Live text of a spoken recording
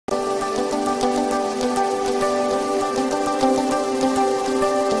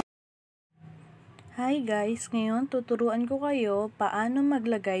Hi guys! Ngayon tuturuan ko kayo paano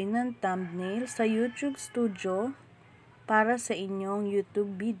maglagay ng thumbnail sa YouTube Studio para sa inyong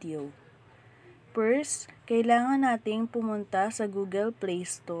YouTube video. First, kailangan nating pumunta sa Google Play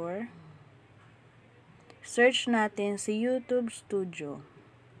Store. Search natin si YouTube Studio.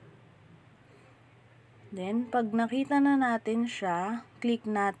 Then, pag nakita na natin siya, click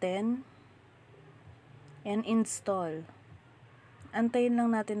natin and install. Antayin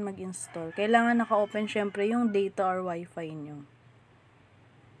lang natin mag-install. Kailangan naka-open syempre yung data or wifi nyo.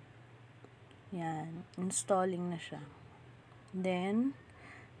 Yan. Installing na siya. Then,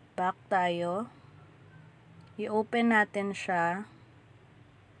 back tayo. I-open natin siya.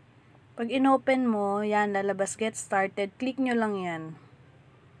 Pag in-open mo, yan, lalabas get started. Click nyo lang yan.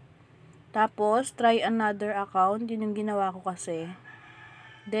 Tapos, try another account. Yun yung ginawa ko kasi.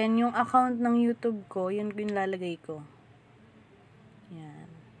 Then, yung account ng YouTube ko, yun yung lalagay ko. Yan.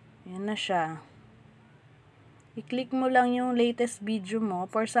 Yan na siya. I-click mo lang yung latest video mo.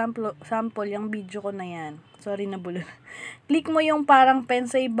 For sample, yung video ko na yan. Sorry, nabulol. Click mo yung parang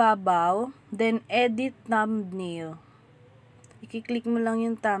pen sa ibabaw. Then, edit thumbnail. I-click mo lang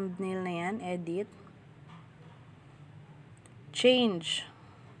yung thumbnail na yan. Edit. Change.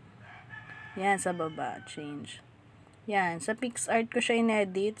 Yan, sa baba. Change. Yan, sa PixArt ko siya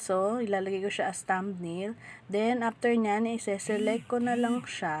in-edit. So, ilalagay ko siya as thumbnail. Then, after nyan, i-select ko na lang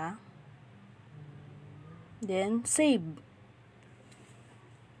siya. Then, save.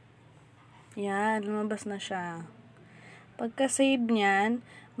 Yan, lumabas na siya. Pagka-save nyan,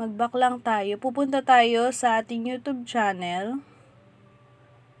 mag-back lang tayo. Pupunta tayo sa ating YouTube channel.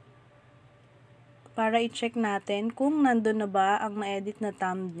 Para i-check natin kung nandun na ba ang na-edit na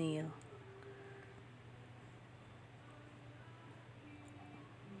thumbnail.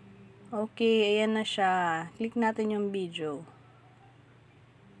 Okay, ayan na siya. Click natin yung video.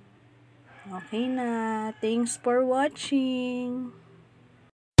 Okay na. Thanks for watching.